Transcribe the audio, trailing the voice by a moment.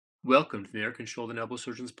Welcome to the American Shoulder and Elbow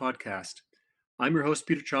Surgeons Podcast. I'm your host,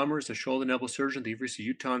 Peter Chalmers, a shoulder and elbow surgeon at the University of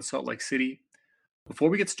Utah in Salt Lake City.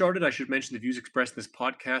 Before we get started, I should mention the views expressed in this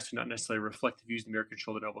podcast do not necessarily reflect the views of the American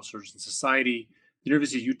Shoulder and Elbow Surgeons Society, the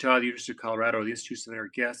University of Utah, the University of Colorado, or the institutions and their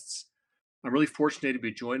guests. I'm really fortunate to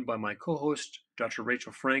be joined by my co-host, Dr.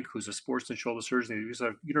 Rachel Frank, who's a sports and shoulder surgeon at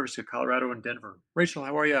the University of Colorado in Denver. Rachel,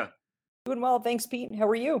 how are you? Doing well, thanks, Pete. How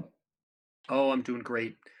are you? Oh, I'm doing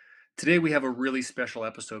great. Today we have a really special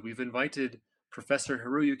episode. We've invited Professor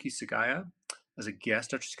Hiroyuki Sugaya as a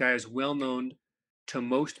guest. Dr. Sugaya is well known to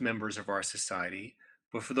most members of our society,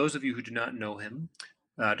 but for those of you who do not know him,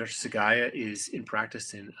 Dr. Sugaya is in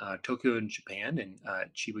practice in Tokyo in Japan and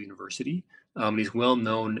Chiba University. He's well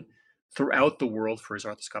known throughout the world for his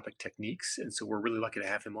arthroscopic techniques, and so we're really lucky to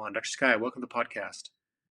have him on. Dr. Sugaya, welcome to the podcast.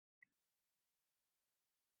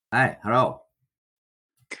 Hi, hello.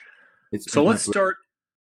 So let's start.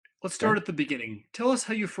 Let's start at the beginning. Tell us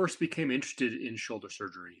how you first became interested in shoulder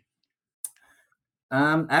surgery.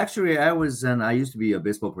 Actually, I used to be a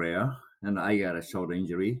baseball player, and I got a shoulder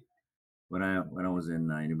injury when I was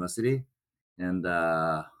in university, and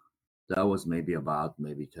that was maybe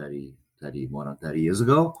 30 more than 30 years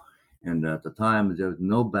ago. And at the time, there's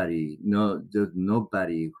nobody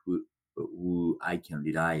who I can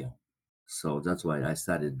rely on. So that's why I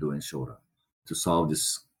started doing shoulder to solve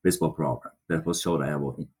this baseball problem. That was shoulder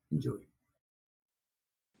elbow injury.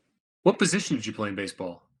 What position did you play in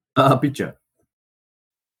baseball? Pitcher.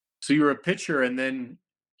 So you were a pitcher, and then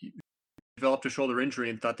you developed a shoulder injury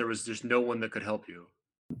and thought there's no one that could help you.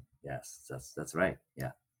 Yes, that's right.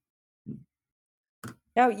 Yeah.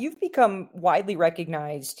 Now, you've become widely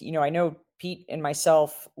recognized. I know Pete and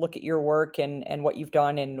myself look at your work and what you've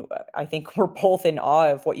done, and I think we're both in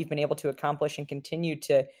awe of what you've been able to accomplish and continue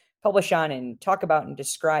to publish on and talk about and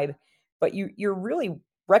describe. But you're really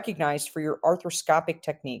recognized for your arthroscopic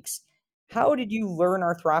techniques. How did you learn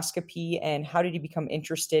arthroscopy, and how did you become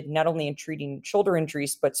interested not only in treating shoulder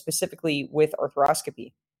injuries, but specifically with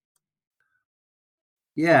arthroscopy?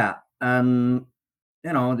 Yeah. My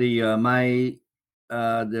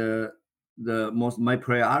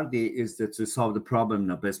priority is to solve the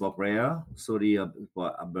problem of baseball player. So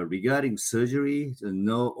but regarding surgery,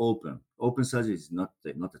 no open surgery is not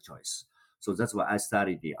a choice. So that's why I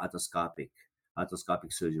studied the arthroscopic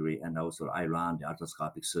surgery, and also I ran the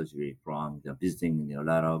arthroscopic surgery from visiting a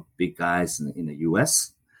lot of big guys in the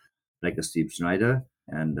U.S. like Steve Schneider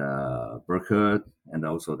and Burkhardt, and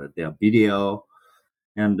also their video,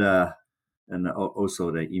 and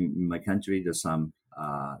also in my country there's some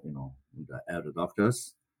the elder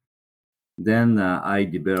doctors. Then I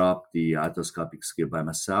developed the arthroscopic skill by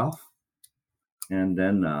myself, and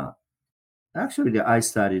then actually I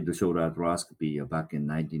studied the shoulder arthroscopy back in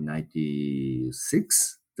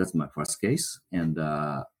 1996. That's my first case, and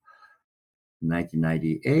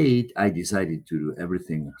 1998 I decided to do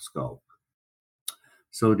everything scope.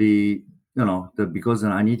 So because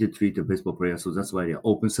I need to treat a baseball player, so that's why the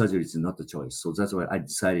open surgery is not the choice. So that's why I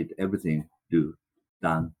decided everything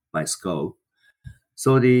done by scope.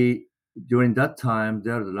 So during that time,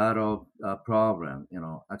 there are a lot of problem.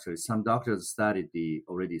 Actually, some doctors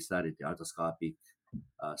already studied the arthroscopic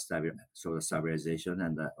shoulder stabilization,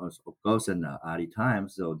 and also, of course, in the early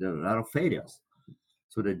times, so there are a lot of failures.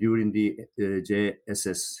 So that during the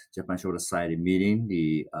ASES Japan Shoulder Society meeting,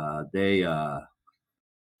 the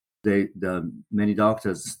many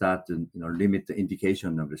doctors start to limit the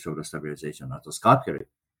indication of the shoulder stabilization arthroscopically.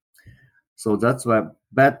 So that's why.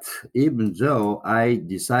 But even though I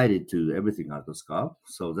decided to do everything arthroscope,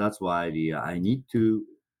 so that's why I need to.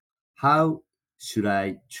 How should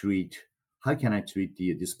I treat? How can I treat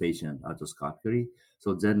this patient arthroscopically?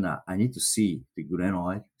 So then I need to see the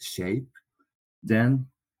glenoid shape. Then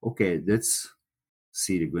okay, let's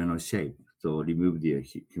see the glenoid shape. So remove the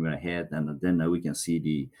humeral head, and then we can see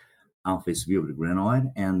the on-face view of the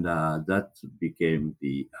glenoid, and that became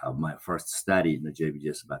my first study in the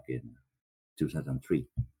JBJS back in 2003.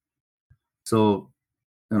 So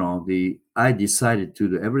I decided to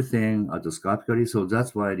do everything arthroscopically. So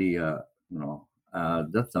that's why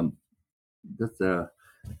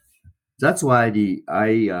that's why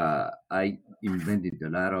I invented a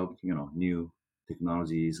lot of new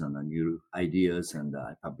technologies and new ideas, and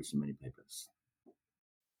I published many papers.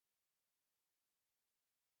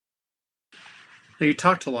 Now, you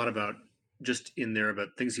talked a lot about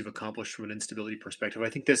things you've accomplished from an instability perspective. I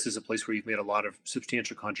think this is a place where you've made a lot of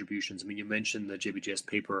substantial contributions. I mean, you mentioned the JBJS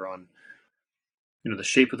paper on, the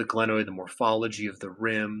shape of the glenoid, the morphology of the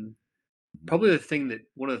rim. Probably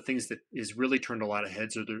one of the things that is really turned a lot of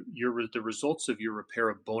heads are the results of your repair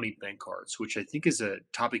of bony Bankarts, which I think is a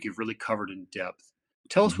topic you've really covered in depth.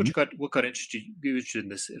 Tell us Mhm. what got you interested in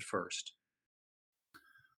this at first.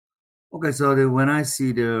 Okay, so when I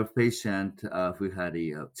see the patient, who had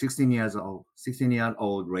a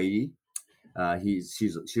 16-year-old lady,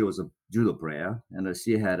 she was a judo player, and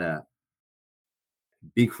she had a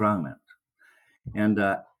big fragment, and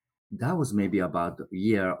that was maybe about the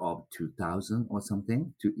year of 2000 or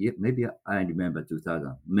something. Maybe I remember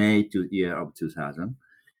 2000, May to year of 2000,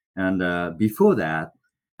 and before that,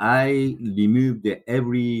 I removed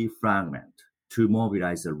every fragment to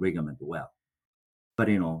mobilize the ligament well. But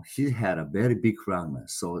she had a very big fragment.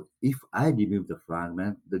 So if I remove the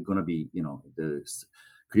fragment, they're gonna be,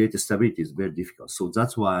 create the stability is very difficult. So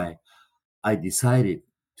that's why I decided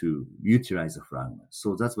to utilize the fragment.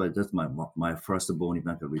 So that's my first bone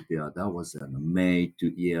implant repair. That was in May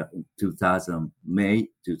 2000, May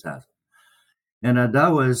 2000, and that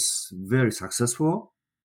was very successful,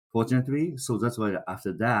 fortunately. So that's why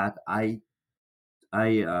after that I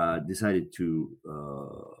decided to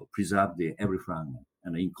preserve the every fragment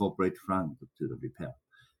and incorporate fragment to the repair,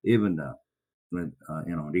 even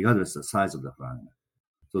regardless of the size of the fragment.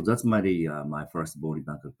 So that's my first body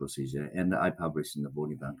blanket procedure, and I published in the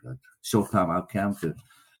body blanket short-term outcome to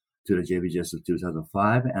the JBJS of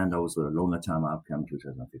 2005, and also a longer-term outcome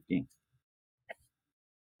 2015.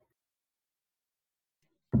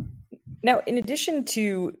 Now, in addition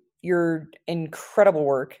to your incredible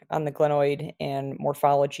work on the glenoid and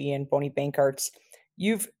morphology and bony bank arts,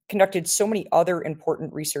 you've conducted so many other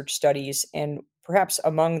important research studies, and perhaps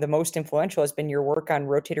among the most influential has been your work on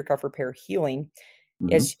rotator cuff repair healing.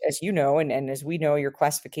 Mm-hmm. As you know, and as we know, your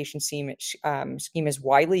classification scheme is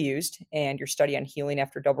widely used, and your study on healing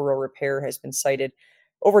after double row repair has been cited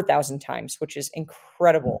over 1,000 times, which is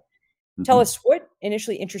incredible. Tell Mm-hmm. us what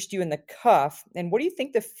initially interested you in the cuff, and what do you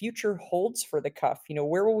think the future holds for the cuff?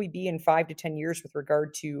 Where will we be in 5 to 10 years with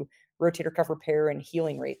regard to rotator cuff repair and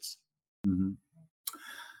healing rates? Mm-hmm.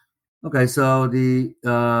 Okay, so the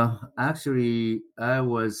actually I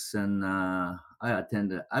was an I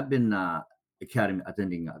attended I've been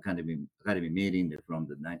attending academy meeting from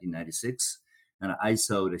the 1996, and I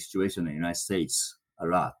saw the situation in the United States a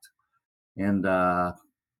lot, and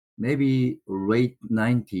maybe late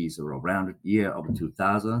 90s or around the year of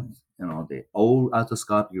 2000, the old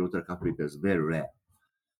arthroscopic rotator cuff repair is very rare.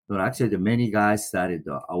 So actually, the many guys started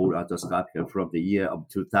the old arthroscopic from the year of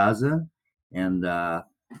 2000, and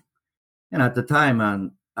at the time,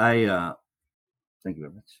 I thank you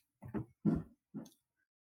very much.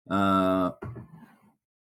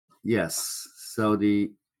 Yes. So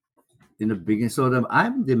in the beginning, so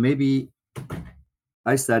maybe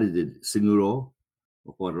I studied the single row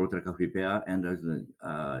for rotator cuff repair, and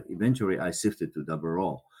eventually I shifted to double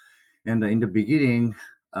row. And in the beginning,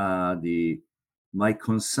 my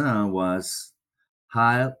concern was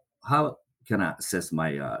how can I assess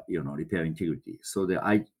my repair integrity. So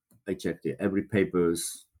I checked every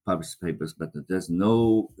published papers, but there's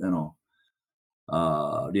no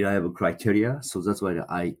reliable criteria. So that's why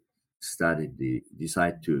I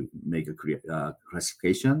decide to make a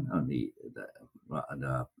classification on the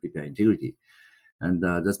repair integrity, and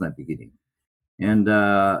that's my beginning. And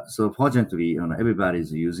so fortunately,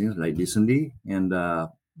 everybody's using it like recently, and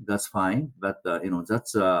that's fine. But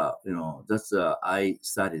that's I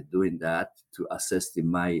started doing that to assess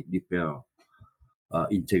my repair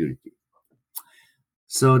integrity.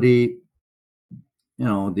 So the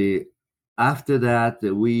after that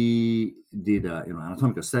we did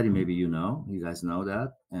anatomical study. Maybe you guys know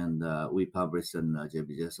that, and we published in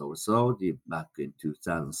JBJS also back in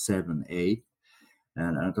 2007-8,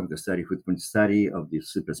 an anatomical study, footprint study of the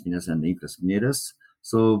supraspinatus and the infraspinatus.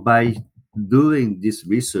 So by doing this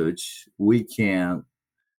research, we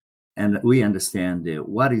understand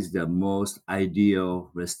what is the most ideal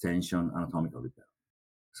rest tension anatomical repair.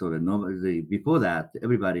 So before that,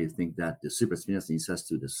 everybody think that the supraspinatus inserts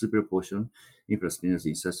to the superior portion, infraspinatus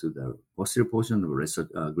inserts to the posterior portion of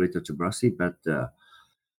greater tuberosity, but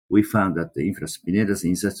we found that the infraspinatus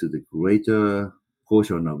inserts to the greater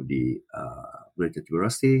portion of the greater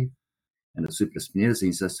tuberosity, and the supraspinatus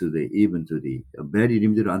inserts to the very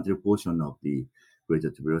limited anterior portion of the greater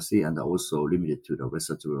tuberosity, and also limited to the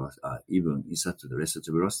lesser tuberosity, even insert to the lesser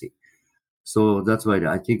tuberosity. So that's why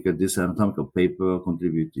I think this anatomical paper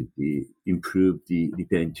improved the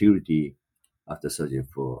repair integrity after surgery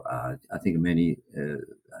for I think many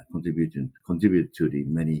contribute to the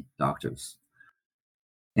many doctors.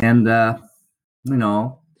 And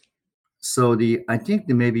so I think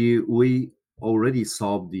that maybe we already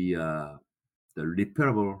solved the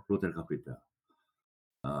repairable rotator cuff repair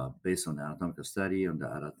based on the anatomical study and the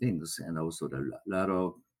other things, and also the lot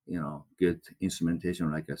of good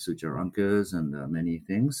instrumentation like suture anchors and many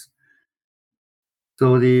things.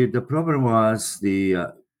 So the problem was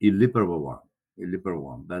the irreparable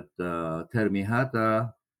one. But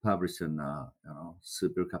Termihata published an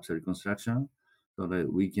supercapsule reconstruction so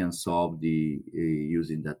that we can solve the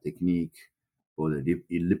using that technique for the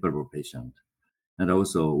irreparable patient. And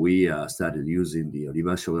also we started using the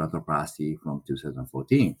reverse shoulder arthroplasty from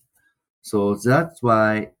 2014. So that's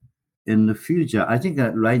why in the future, I think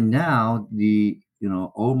that right now the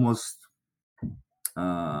almost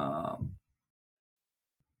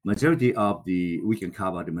majority of we can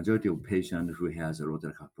cover the majority of patients who has a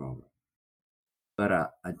rotator cuff problem. But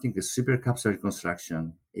I think the supercapsular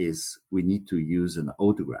reconstruction is we need to use an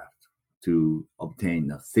autograft to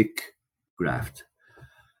obtain a thick graft.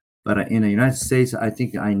 But in the United States, I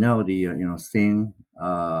think I know the thin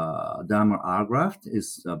dermal allograft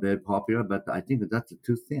is very popular, but I think that's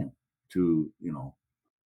too thin to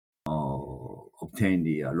obtain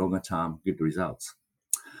the longer term good results.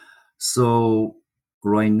 So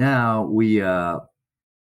right now we are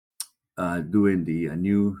doing the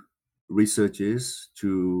new researches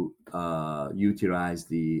to utilize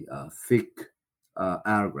the thick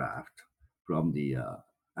allograft from the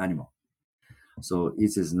animal. So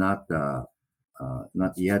it is not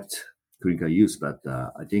yet clinical use, but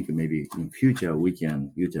I think maybe in future we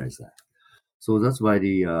can utilize that. So that's why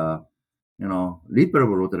the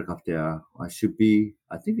reparable rotator cuff tear should be.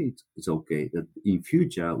 I think it's okay. That in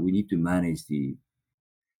future we need to manage the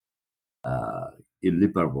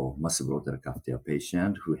irreparable massive rotator cuff tear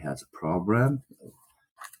patient who has a problem,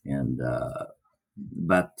 and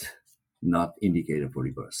but not indicated for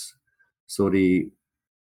reverse. So we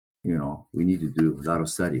need to do a lot of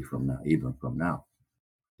study from now, even from now.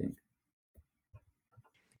 I think.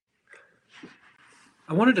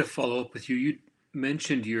 I wanted to follow up with you. You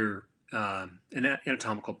mentioned your an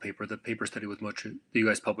anatomical paper, the paper study with that you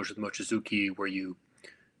guys published with Mochizuki, where you,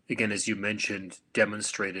 again, as you mentioned,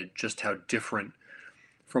 demonstrated just how different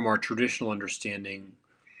from our traditional understanding,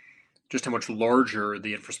 just how much larger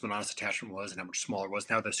the infraspinatus attachment was and how much smaller it was.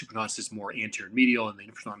 Now the supraspinatus is more anterior medial and the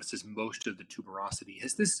infraspinatus is most of the tuberosity.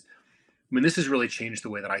 This has really changed the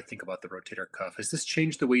way that I think about the rotator cuff. Has this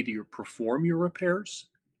changed the way that you perform your repairs?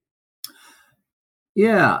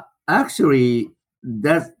 Yeah, actually,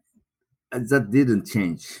 that didn't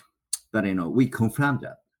change, but we confirmed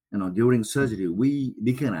that. During surgery, we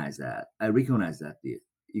recognize that. I recognize that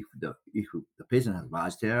if the patient has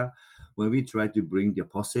large tear, when we try to bring the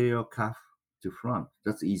posterior cuff to front,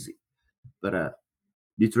 that's easy. But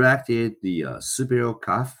retracted the superior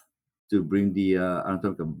cuff to bring the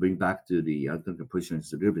bring back to the anatomical position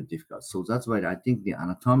is a little bit difficult. So that's why I think the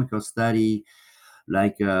anatomical study,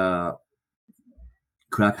 like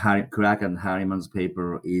Crack and Harriman's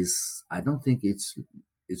paper is, I don't think it's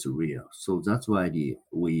real. So that's why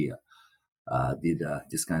we did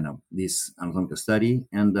this anatomical study,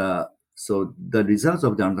 and so the results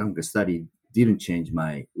of the anatomical study didn't change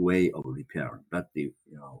my way of repair, but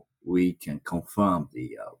we can confirm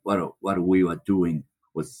the what we were doing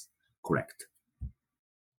was correct.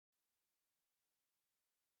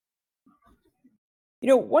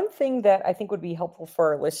 One thing that I think would be helpful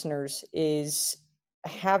for our listeners is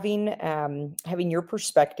having your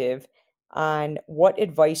perspective on what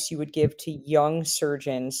advice you would give to young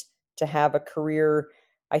surgeons to have a career.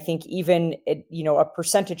 I think even at, a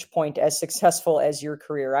percentage point as successful as your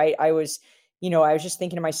career. I was just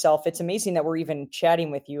thinking to myself, it's amazing that we're even chatting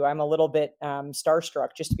with you. I'm a little bit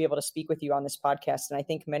starstruck just to be able to speak with you on this podcast, and I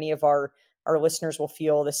think many of our listeners will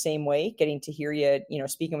feel the same way, getting to hear you,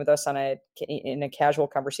 speaking with us in a casual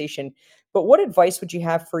conversation. But what advice would you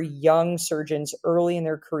have for young surgeons early in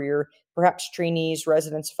their career, perhaps trainees,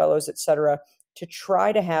 residents, fellows, et cetera, to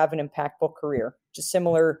try to have an impactful career, just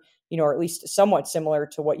similar, or at least somewhat similar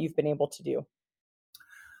to what you've been able to do?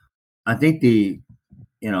 I think the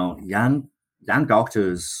young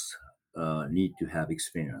doctors need to have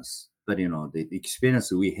experience, but the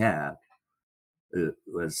experience we have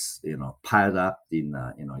was piled up in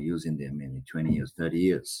using them in 20 years, 30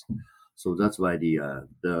 years. So that's why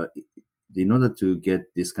in order to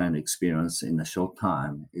get this kind of experience in a short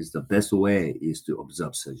time, is the best way is to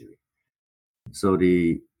observe surgery. So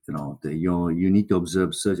you need to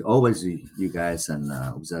observe surgery. Always you guys and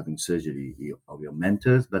observing surgery of your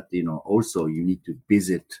mentors, but also you need to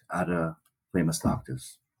visit other famous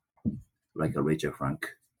doctors like Rachel Frank.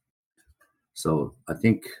 So I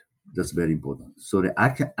think that's very important. So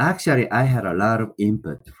actually, I had a lot of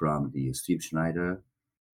input from the Steve Schneider,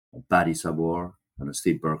 Patty Sabor, and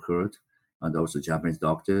Steve Burkhardt, and also Japanese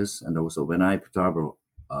doctors. And also when I travel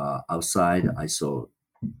outside, I saw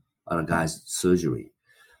other guys' surgery.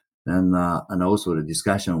 And also the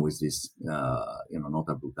discussion with these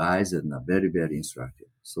notable guys and very very instructive.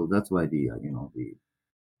 So that's why I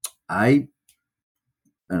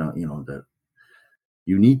the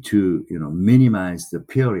you need to minimize the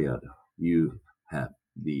period you have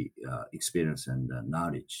the experience and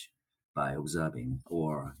knowledge by observing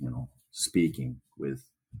or speaking with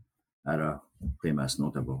other famous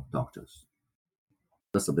notable doctors.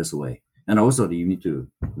 That's the best way. And also you need to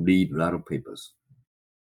read a lot of papers.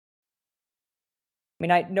 I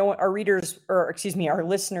mean, I know our readers, or excuse me, our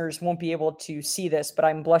listeners won't be able to see this, but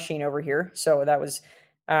I'm blushing over here. So that was,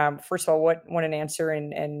 first of all, what an answer,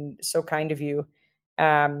 and so kind of you.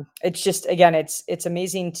 It's just, again, it's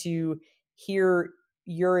amazing to hear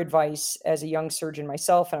your advice as a young surgeon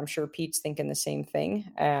myself, and I'm sure Pete's thinking the same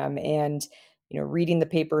thing. And reading the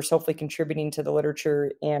papers, hopefully contributing to the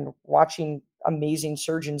literature, and watching amazing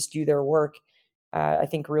surgeons do their work, I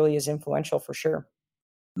think really is influential for sure.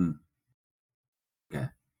 Mm. Okay.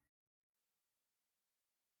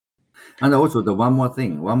 And also the one more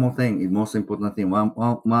thing, is most important thing.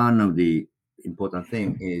 One of the important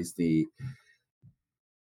thing is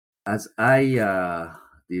as I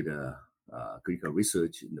did clinical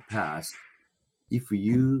research in the past, if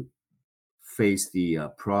you face the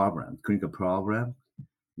clinical problem,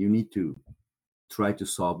 you need to try to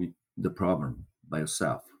solve the problem by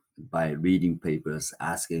yourself, by reading papers,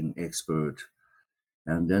 asking expert,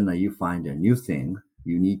 and then you find a new thing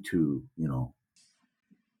you need to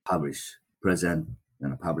publish, present,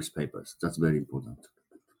 and publish papers. That's very important.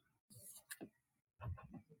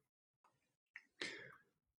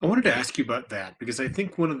 I wanted to ask you about that because I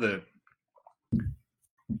think one of the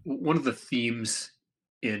themes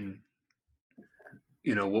in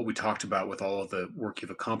what we talked about with all of the work you've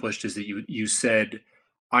accomplished is that you said,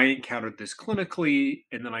 I encountered this clinically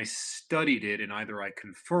and then I studied it, and either I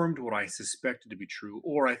confirmed what I suspected to be true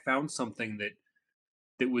or I found something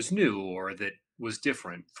that was new or that was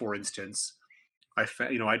different. For instance,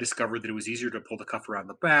 I discovered that it was easier to pull the cuff around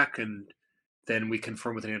the back, and then we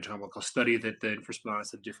confirmed with an anatomical study that the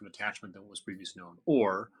infraspinatus had a different attachment than what was previously known.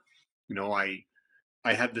 Or,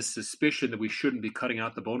 I had this suspicion that we shouldn't be cutting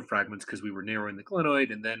out the bone fragments because we were narrowing the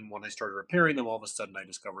glenoid, and then when I started repairing them, all of a sudden I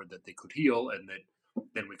discovered that they could heal, and that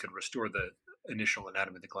then we could restore the initial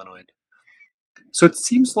anatomy of the glenoid. So it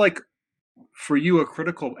seems like for you, a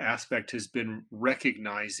critical aspect has been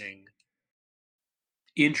recognizing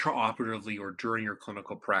intraoperatively or during your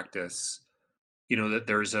clinical practice, that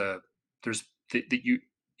there's that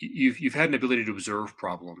you've had an ability to observe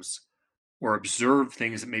problems or observe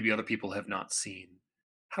things that maybe other people have not seen.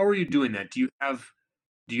 How are you doing that? Do you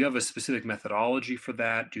have a specific methodology for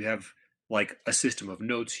that? Do you have like a system of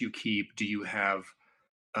notes you keep? Do you have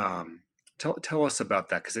tell us about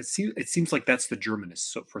that, because it seems like that's the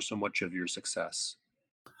germinus for so much of your success.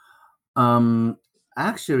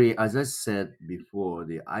 Actually, as I said before,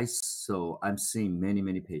 I'm seeing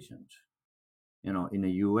many patients. In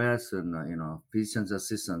the U.S. and physician's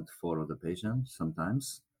assistant follow the patient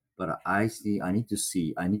sometimes, but I need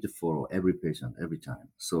to follow every patient every time.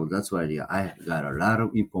 So that's why I got a lot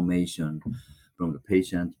of information from the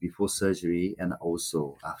patient before surgery and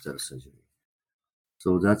also after the surgery.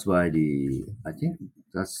 So that's why I think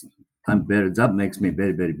that makes me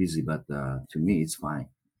very very busy. But to me, it's fine.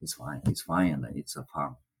 It's fine, and it's a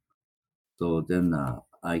fun. So then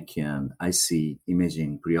I see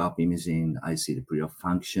imaging, pre-op imaging, I see the pre-op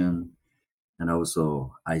function, and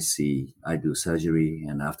also I do surgery,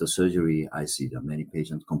 and after surgery, I see that many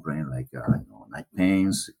patients complain like neck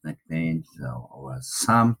pains, or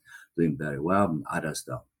some doing very well, others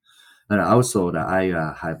don't. And also that I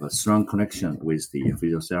have a strong connection with the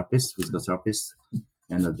physical therapist,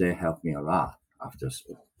 and they help me a lot after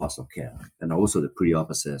post-op care, and also the pre-op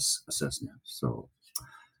assessment. So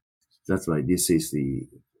that's why this is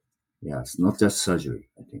it's not just surgery.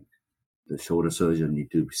 I think the shoulder surgeon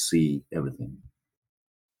need to see everything.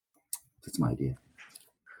 That's my idea.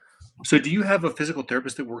 So do you have a physical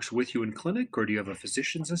therapist that works with you in clinic, or do you have a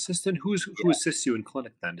physician's assistant? Who assists you in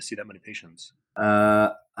clinic then to see that many patients?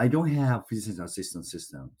 I don't have physician's assistant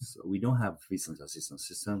systems. We don't have physician's assistant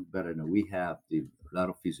system, but we have a lot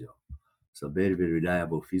of physio. So very very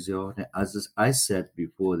reliable physio. As I said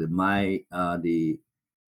before, the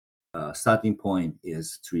starting point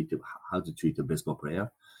is how to treat a baseball player.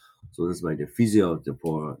 So that's why the physio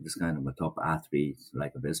for this kind of a top athletes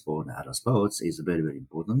like a baseball and other sports is very, very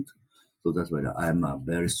important. So that's why I'm a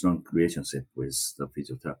very strong relationship with the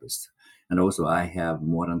physiotherapist. And also I have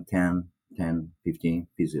more than 10, 15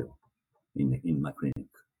 physio in my clinic.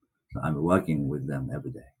 So I'm working with them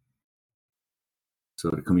every day. So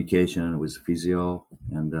the communication with physio,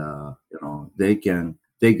 and they can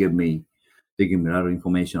they give me a lot of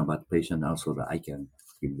information about the patient, also that I can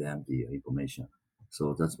give them the information.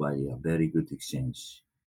 So that's why a very good exchange.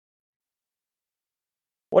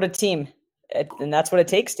 What a team. And that's what it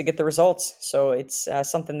takes to get the results. So it's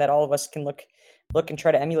something that all of us can look and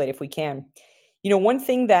try to emulate if we can. One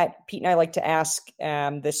thing that Pete and I like to ask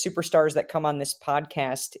the superstars that come on this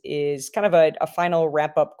podcast is kind of a final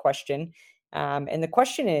wrap up question. And the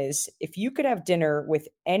question is, if you could have dinner with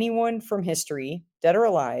anyone from history, dead or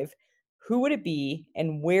alive, who would it be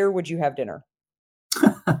and where would you have dinner?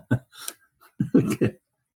 Okay.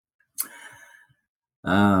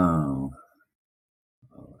 Oh.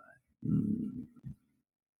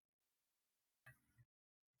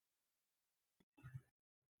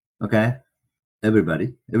 Okay.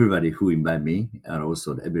 Everybody who invite me, and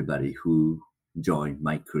also everybody who joined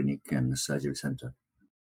my clinic and surgery center.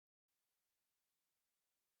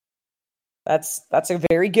 That's a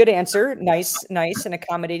very good answer. Nice and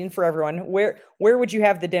accommodating for everyone. Where would you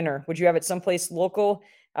have the dinner? Would you have it someplace local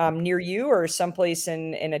near you, or someplace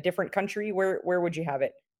in a different country? Where would you have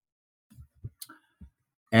it?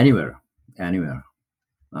 Anywhere. I don't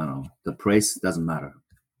know. The place doesn't matter.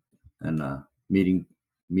 And meeting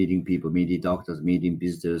people, meeting doctors, meeting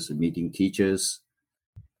visitors, meeting teachers,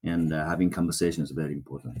 and having conversations is very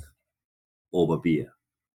important over beer.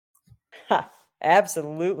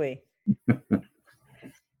 Absolutely.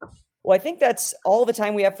 Well, I think that's all the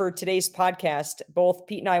time we have for today's podcast. Both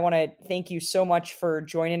Pete and I want to thank you so much for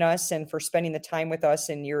joining us and for spending the time with us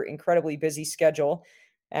in your incredibly busy schedule.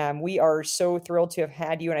 We are so thrilled to have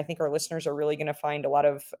had you, and I think our listeners are really going to find a lot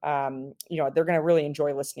of, they're going to really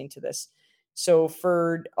enjoy listening to this. So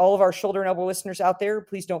for all of our shoulder and elbow listeners out there,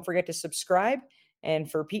 please don't forget to subscribe.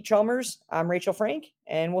 And for Pete Chalmers, I'm Rachel Frank,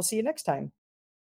 and we'll see you next time.